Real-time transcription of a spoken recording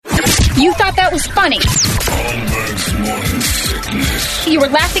You thought that was funny. You were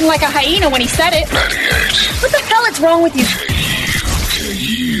laughing like a hyena when he said it. 98. What the hell is wrong with you?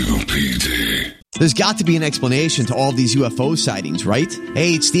 KUPD. There's got to be an explanation to all of these UFO sightings, right?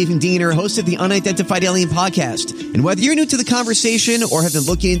 Hey, it's Stephen Diener, host of the Unidentified Alien Podcast. And whether you're new to the conversation or have been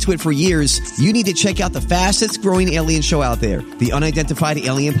looking into it for years, you need to check out the fastest growing alien show out there, the Unidentified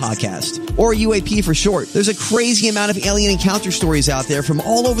Alien Podcast, or UAP for short. There's a crazy amount of alien encounter stories out there from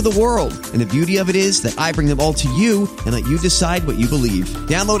all over the world. And the beauty of it is that I bring them all to you and let you decide what you believe.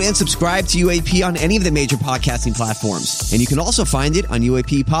 Download and subscribe to UAP on any of the major podcasting platforms. And you can also find it on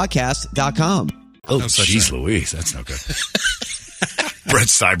UAPpodcast.com. Oh, jeez Louise, that's no good.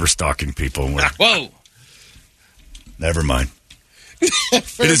 Brett's cyber-stalking people. Whoa. Never mind.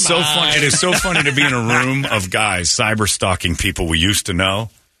 It is so funny. It is so funny to be in a room of guys cyber-stalking people we used to know.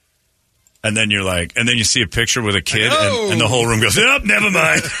 And then you're like, and then you see a picture with a kid, and the whole room goes, "Yep, never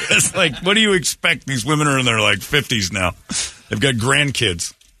mind." It's like, what do you expect? These women are in their, 50s now. They've got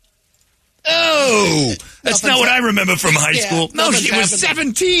grandkids. Oh, that's not what I remember from high school. No, she was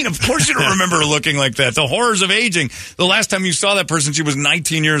 17. Of course you don't remember her looking like that. The horrors of aging. The last time you saw that person, she was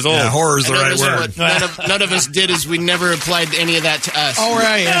 19 years old. Yeah, horror's the right word. None of us did is we never applied any of that to us. All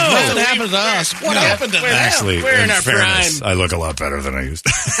right. No. What happened to us? What happened to them? Actually, we're in our fairness, prime. I look a lot better than I used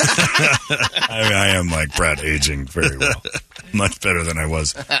to. I am like Brett, aging very well. Much better than I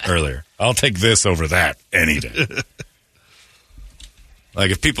was earlier. I'll take this over that any day. Like,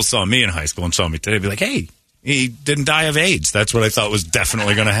 if people saw me in high school and saw me today, they'd be like, hey, he didn't die of AIDS. That's what I thought was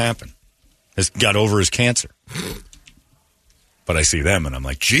definitely going to happen. He got over his cancer. But I see them, and I'm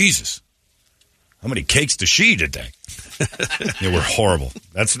like, Jesus, how many cakes does she today? Yeah, we're horrible.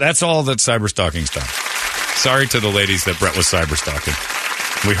 That's all that cyber-stalking's done. Sorry to the ladies that Brett was cyber-stalking.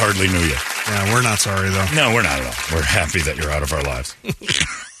 We hardly knew you. Yeah, we're not sorry, though. No, we're not at all. We're happy that you're out of our lives.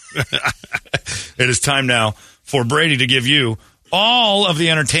 It is time now for Brady to give you all of the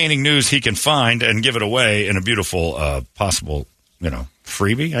entertaining news he can find and give it away in a beautiful possible,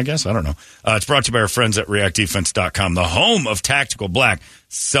 freebie, I guess. I don't know. It's brought to you by our friends at reactdefense.com, the home of Tactical Black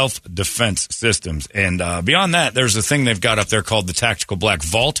self-defense systems. And beyond that, there's a thing they've got up there called the Tactical Black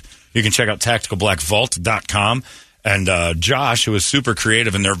Vault. You can check out tacticalblackvault.com. And Josh, who is super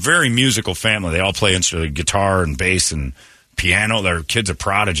creative, and they're a very musical family. They all play guitar and bass and piano. Their kid's a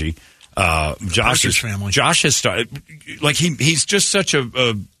prodigy. Josh has started, he's just such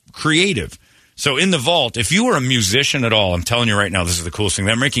a creative. So in the vault, if you are a musician at all, I'm telling you right now, this is the coolest thing.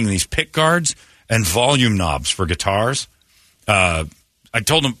 They're making these pick guards and volume knobs for guitars. I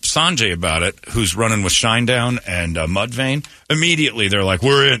told him Sanjay about it, who's running with Shinedown and Mudvayne. Immediately, they're like,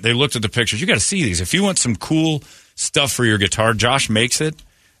 we're in. They looked at the pictures. You got to see these. If you want some cool stuff for your guitar, Josh makes it.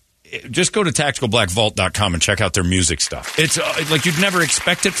 Just go to tacticalblackvault.com and check out their music stuff. It's like you'd never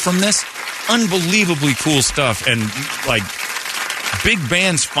expect it from this. Unbelievably cool stuff. And big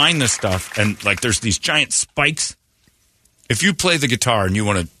bands find this stuff. And there's these giant spikes. If you play the guitar and you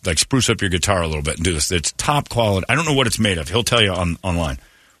want to spruce up your guitar a little bit and do this, it's top quality. I don't know what it's made of. He'll tell you online.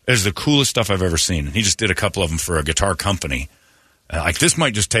 It's the coolest stuff I've ever seen. And he just did a couple of them for a guitar company. This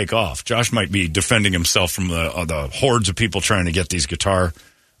might just take off. Josh might be defending himself from the hordes of people trying to get these guitar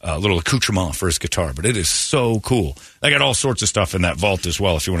little accoutrement for his guitar, but it is so cool. They got all sorts of stuff in that vault as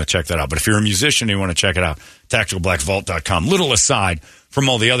well if you want to check that out. But if you're a musician and you want to check it out, tacticalblackvault.com. Little aside from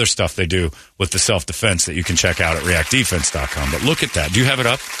all the other stuff they do with the self-defense that you can check out at reactdefense.com. But look at that. Do you have it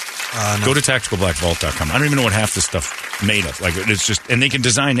up? No. Go to tacticalblackvault.com. I don't even know what half this stuff made of. It's just, and they can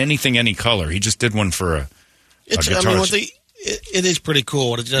design anything, any color. He just did one for a guitar. It is pretty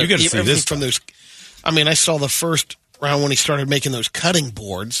cool. You got to see this from those. I saw the first round when he started making those cutting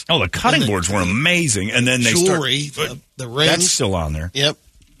boards. Oh, the cutting boards were amazing. And then they jewelry, the rings. That's still on there. Yep.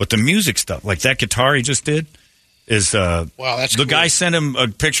 But the music stuff, like that guitar he just did, is wow, that's the cool. guy sent him a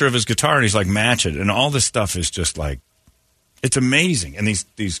picture of his guitar and he's like, match it. And all this stuff is just it's amazing. And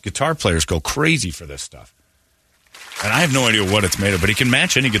these guitar players go crazy for this stuff. And I have no idea what it's made of, but he can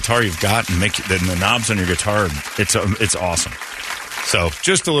match any guitar you've got and make the knobs on your guitar. It's awesome. So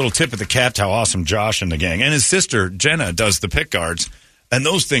just a little tip of the cap to how awesome Josh and the gang and his sister Jenna does the pick guards, and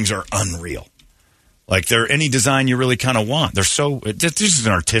those things are unreal. They're any design you really kind of want. They're so this is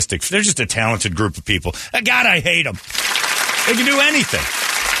an artistic. They're just a talented group of people. God, I hate them. They can do anything.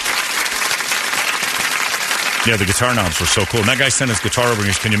 Yeah, the guitar knobs were so cool. And that guy sent his guitar over and he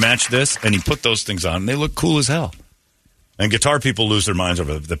goes, "Can you match this?" And he put those things on, and they look cool as hell. And guitar people lose their minds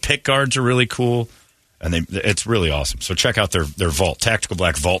over the pick guards are really cool. And it's really awesome. So check out their vault,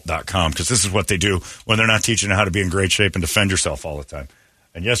 tacticalblackvault.com, because this is what they do when they're not teaching you how to be in great shape and defend yourself all the time.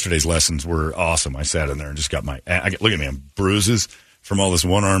 And yesterday's lessons were awesome. I sat in there and just got look at me, I'm bruises from all this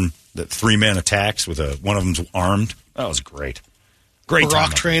that 3-man attacks with one of them's armed. That was great. Great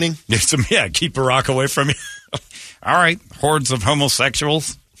Barack training. Yeah, keep Barack away from you. All right, hordes of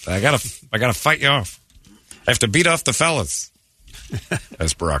homosexuals. I gotta fight you off. I have to beat off the fellas,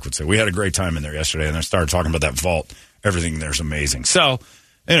 as Barack would say. We had a great time in there yesterday, and I started talking about that vault. Everything there's amazing. So,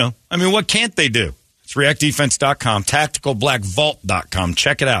 what can't they do? It's reactdefense.com, tacticalblackvault.com.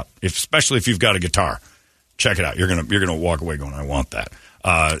 Check it out, especially if you've got a guitar. Check it out. You're gonna walk away going, I want that.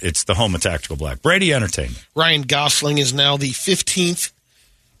 It's the home of Tactical Black. Brady Entertainment. Ryan Gosling is now the 15th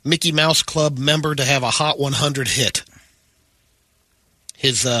Mickey Mouse Club member to have a Hot 100 hit.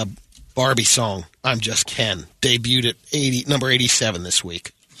 His Barbie song, I'm Just Ken, debuted at number 87 this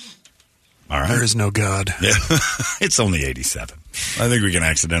week. All right. There is no God. Yeah. It's only 87. I think we can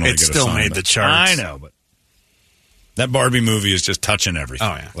accidentally get a song. It still made the charts. I know, but that Barbie movie is just touching everything.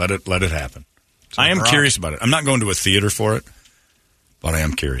 Oh, yeah. Let it happen. So I am curious about it. I'm not going to a theater for it, but I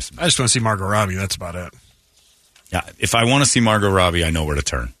am curious. I just want to see Margot Robbie. That's about it. Yeah, if I want to see Margot Robbie, I know where to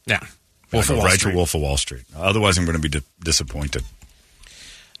turn. Yeah. Wolf of Wall Street. Otherwise, I'm going to be disappointed.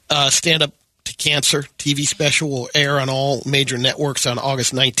 Stand Up to Cancer TV special will air on all major networks on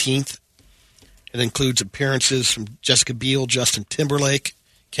August 19th. It includes appearances from Jessica Biel, Justin Timberlake,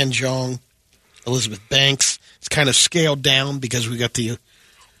 Ken Jeong, Elizabeth Banks. It's kind of scaled down because we got the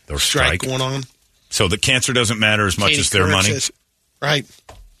strike going on. So the cancer doesn't matter as much as their money? Right.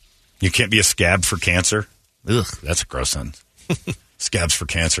 You can't be a scab for cancer? Ugh, that's a gross sentence. Scabs for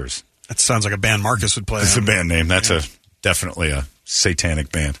cancers. That sounds like a band Marcus would play. It's a band name. That's definitely a satanic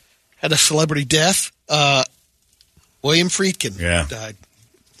band. Had a celebrity death. William Friedkin died.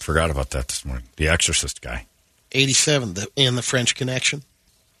 Forgot about that this morning. The Exorcist guy. 87, in The French Connection,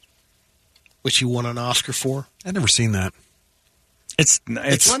 which he won an Oscar for. I've never seen that. It's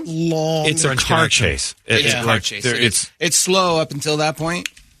long. It's a car chase. It's a car chase. It's slow up until that point,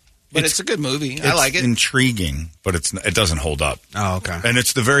 but it's a good movie. I like it. It's intriguing, but it doesn't hold up. Oh, okay. And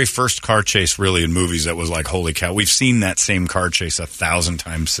it's the very first car chase, really, in movies that was like, holy cow. We've seen that same car chase 1,000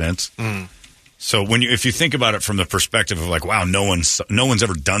 times since. Mm. So if you think about it from the perspective of like, wow, no one's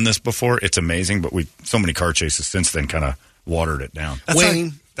ever done this before, it's amazing. But so many car chases since then kind of watered it down.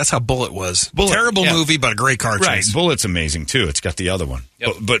 That's how Bullet was. Terrible movie, but a great car chase. Right. Bullet's amazing too. It's got the other one.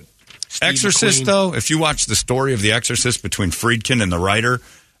 Yep. But Exorcist, though, if you watch the story of The Exorcist between Friedkin and the writer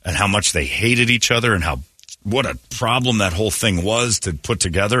and how much they hated each other and what a problem that whole thing was to put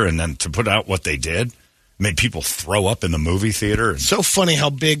together and then to put out what they did. Made people throw up in the movie theater. So funny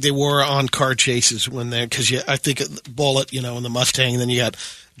how big they were on car chases because I think Bullet, and the Mustang, and then you got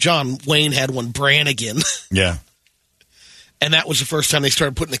John Wayne had one, Brannigan. Yeah. And that was the first time they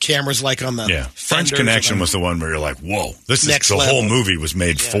started putting the cameras like on the French Connection was the one where you're like, whoa, whole movie was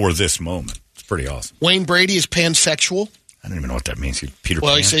made for this moment. It's pretty awesome. Wayne Brady is pansexual. I don't even know what that means. Peter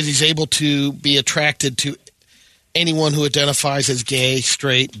Well, Pan? he says he's able to be attracted to anyone who identifies as gay,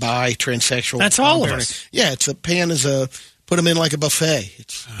 straight, bi, transsexual. That's all of us. Yeah, pan is put them in like a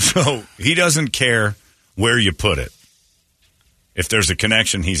buffet. So he doesn't care where you put it. If there's a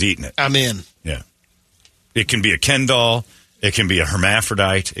connection, he's eating it. I'm in. Yeah. It can be a Ken doll. It can be a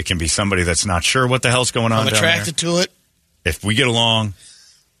hermaphrodite. It can be somebody that's not sure what the hell's going on. I'm attracted to it. If we get along,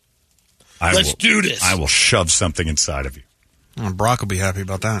 let's do this. I will shove something inside of you. Brock will be happy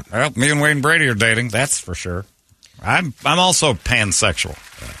about that. Well, me and Wayne Brady are dating. That's for sure. I'm also pansexual.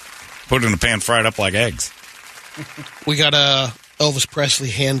 Put it in a pan, fried up like eggs. We got a Elvis Presley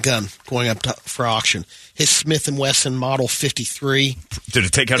handgun going up for auction. His Smith & Wesson Model 53. Did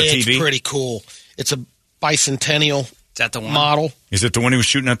it take out a TV? It's pretty cool. It's a bicentennial that the one? Model. Is it the one he was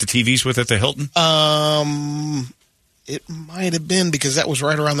shooting out the TVs with at the Hilton? It might have been because that was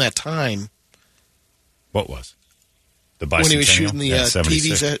right around that time. What was? The bicentennial? When he was shooting the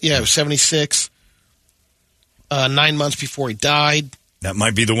TVs. It was 76. 9 months before he died. That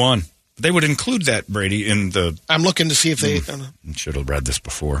might be the one. They would include that, Brady, in the... I'm looking to see if they... Should have read this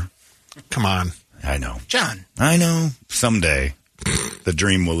before. Come on. I know. John. I know. Someday, the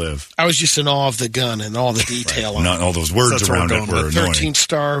dream will live. I was just in awe of the gun and all the detail on it. All those words around it were annoying.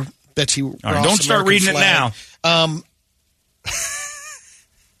 13-star Betsy Ross don't start American reading flag. it now.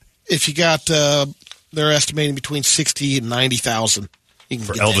 If you got... they're estimating between 60 and 90,000.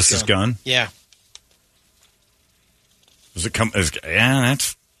 For Elvis's gun? Yeah. Does it come?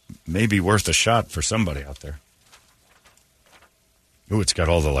 That's maybe worth a shot for somebody out there. Ooh, it's got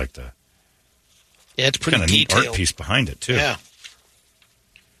all the Yeah, it's pretty kind of detailed. neat art piece behind it too. Yeah.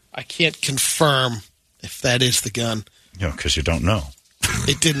 I can't confirm if that is the gun. Because you don't know.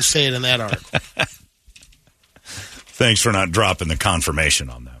 It didn't say it in that article. Thanks for not dropping the confirmation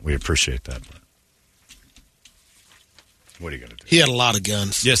on that. We appreciate that. What are you going to do? He had a lot of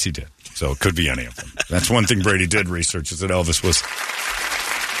guns. Yes, he did. So it could be any of them. That's one thing Brady did research is that Elvis was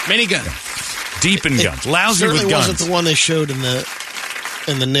minigun, deep in guns, lousy with certainly guns. Wasn't the one they showed in the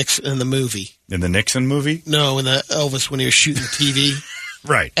movie. In the Nixon movie? No, in the Elvis when he was shooting the TV.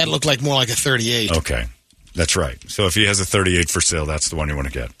 Right. That looked like more like a 38. Okay, that's right. So if he has a 38 for sale, that's the one you want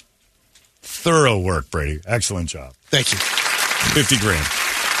to get. Thorough work, Brady. Excellent job. Thank you.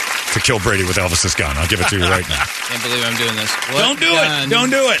 $50,000 to kill Brady with Elvis's gun. I'll give it to you right now. Can't believe I'm doing this. Don't do it. Don't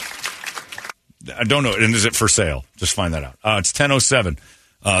do it. I don't know. And is it for sale? Just find that out. It's 10:07.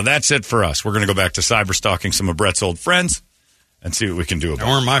 That's it for us. We're going to go back to cyber stalking some of Brett's old friends and see what we can do about it.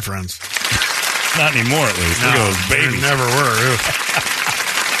 They weren't my friends. Not anymore, at least. No, Look at those babies. they never were.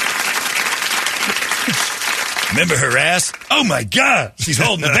 Remember her ass? Oh, my God. She's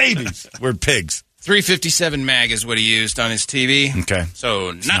holding the babies. We're pigs. 357 mag is what he used on his TV. Okay.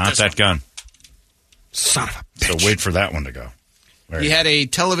 So Not that gun. Son of a bitch. So wait for that one to go. He had a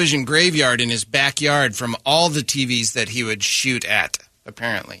television graveyard in his backyard from all the TVs that he would shoot at,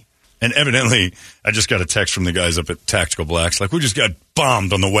 apparently. And evidently, I just got a text from the guys up at Tactical Blacks. Like, we just got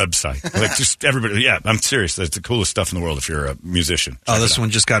bombed on the website. Like, just everybody. Yeah, I'm serious. That's the coolest stuff in the world if you're a musician. Oh, this one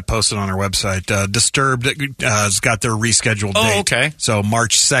just got posted on our website. Disturbed has got their rescheduled date. Oh, okay. So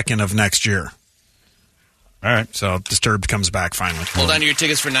March 2nd of next year. All right. So Disturbed comes back finally. Hold on to your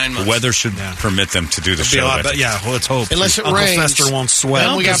tickets for 9 months. The weather should permit them to do the show. Well, let's hope. Unless it Uncle rains. Fester won't sweat.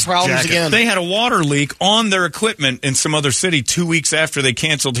 Then we got problems again. They had a water leak on their equipment in some other city 2 weeks after they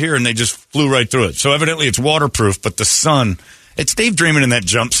canceled here, and they just flew right through it. So evidently it's waterproof, but the sun, it's Dave Draymond in that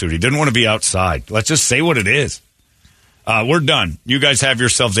jumpsuit. He didn't want to be outside. Let's just say what it is. We're done. You guys have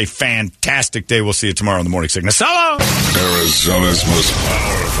yourselves a fantastic day. We'll see you tomorrow in the Morning Sickness. Hello! Arizona's most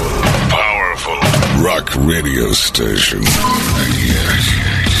powerful rock radio station.